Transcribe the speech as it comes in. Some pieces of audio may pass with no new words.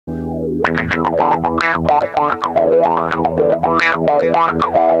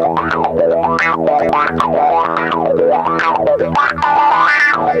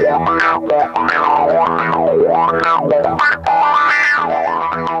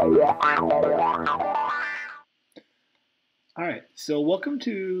Alright, so welcome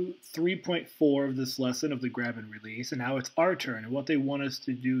to 3.4 of this lesson of the grab and release, and now it's our turn. And what they want us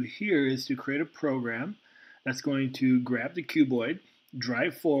to do here is to create a program that's going to grab the cuboid,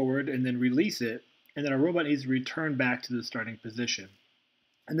 drive forward, and then release it, and then our robot needs to return back to the starting position.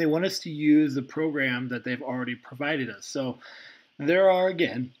 And they want us to use the program that they've already provided us. So there are,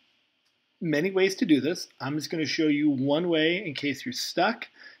 again, many ways to do this. I'm just going to show you one way in case you're stuck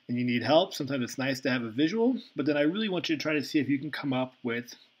and you need help. Sometimes it's nice to have a visual, but then I really want you to try to see if you can come up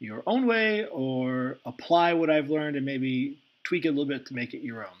with your own way or apply what I've learned and maybe tweak it a little bit to make it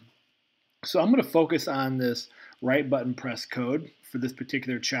your own. So I'm going to focus on this right button press code for this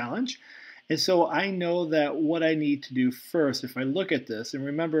particular challenge. And so I know that what I need to do first, if I look at this, and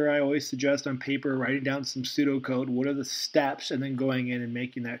remember I always suggest on paper writing down some pseudocode, what are the steps, and then going in and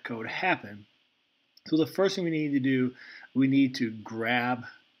making that code happen. So the first thing we need to do, we need to grab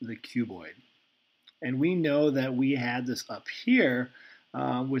the cuboid. And we know that we had this up here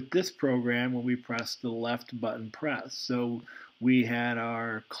with this program when we pressed the left button press. So we had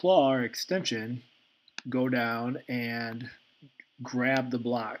our claw, our extension, go down and grab the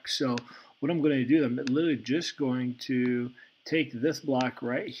block. So what I'm going to do, I'm literally just going to take this block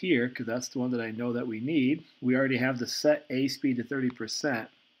right here, because that's the one that I know that we need. We already have the set A speed to 30%. I'm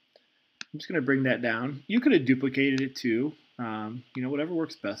just going to bring that down. You could have duplicated it too, you know, whatever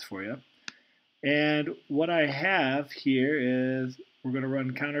works best for you. And what I have here is we're going to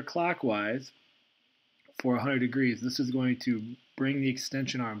run counterclockwise for 100 degrees. This is going to bring the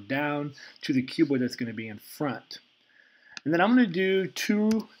extension arm down to the cuboid that's going to be in front. And then I'm going to do two,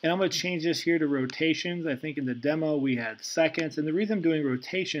 and I'm going to change this here to rotations. I think in the demo we had seconds. And the reason I'm doing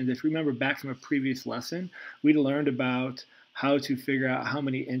rotations, if you remember back from a previous lesson, we learned about how to figure out how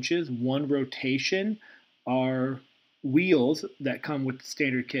many inches one rotation are wheels that come with the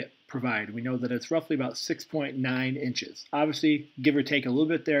standard kit provide. We know that it's roughly about 6.9 inches. Obviously, give or take a little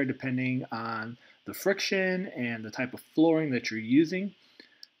bit there depending on the friction and the type of flooring that you're using.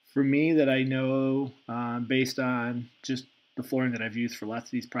 For me, that I know based on just the flooring that I've used for lots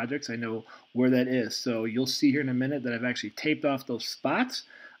of these projects, I know where that is. So you'll see here in a minute that I've actually taped off those spots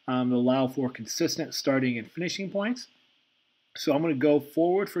to allow for consistent starting and finishing points. So I'm going to go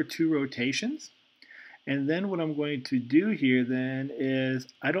forward for 2 rotations. And then what I'm going to do here then is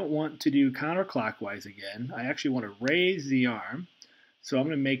I don't want to do counterclockwise again. I actually want to raise the arm. So I'm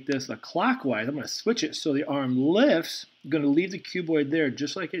going to make this a clockwise. I'm going to switch it so the arm lifts. I'm going to leave the cuboid there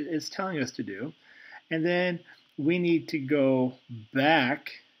just like it is telling us to do. And then we need to go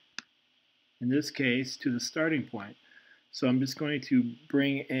back, in this case, to the starting point. So I'm just going to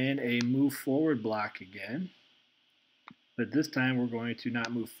bring in a move forward block again. But this time we're going to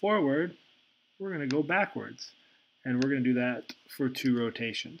not move forward. We're going to go backwards. And we're going to do that for 2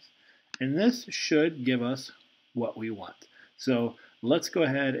 rotations. And this should give us what we want. So let's go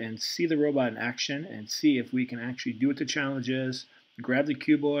ahead and see the robot in action and see if we can actually do what the challenge is. Grab the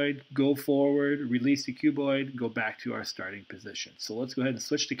cuboid, go forward, release the cuboid, go back to our starting position. So let's go ahead and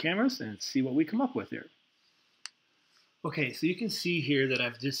switch to cameras and see what we come up with here. Okay, so you can see here that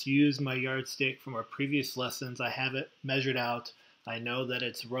I've just used my yardstick from our previous lessons. I have it measured out. I know that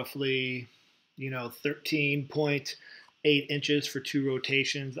it's roughly, 13.8 inches for 2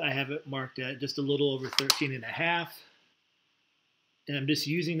 rotations. I have it marked at just a little over 13.5. And I'm just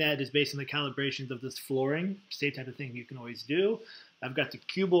using that just based on the calibrations of this flooring. Same type of thing you can always do. I've got the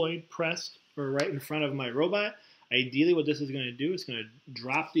cuboid pressed right in front of my robot. Ideally what this is going to do is going to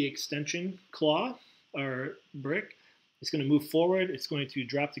drop the extension claw or brick. It's going to move forward. It's going to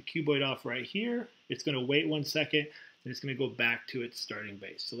drop the cuboid off right here. It's going to wait 1 second. And it's going to go back to its starting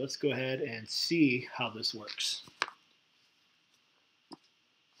base. So let's go ahead and see how this works.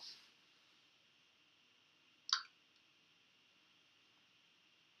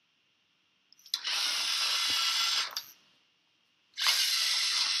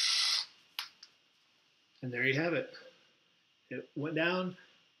 And there you have it. It went down,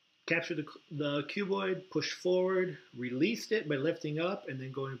 captured the cuboid, pushed forward, released it by lifting up, and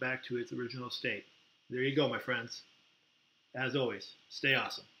then going back to its original state. There you go, my friends. As always, stay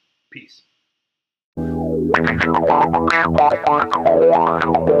awesome. Peace. Wow.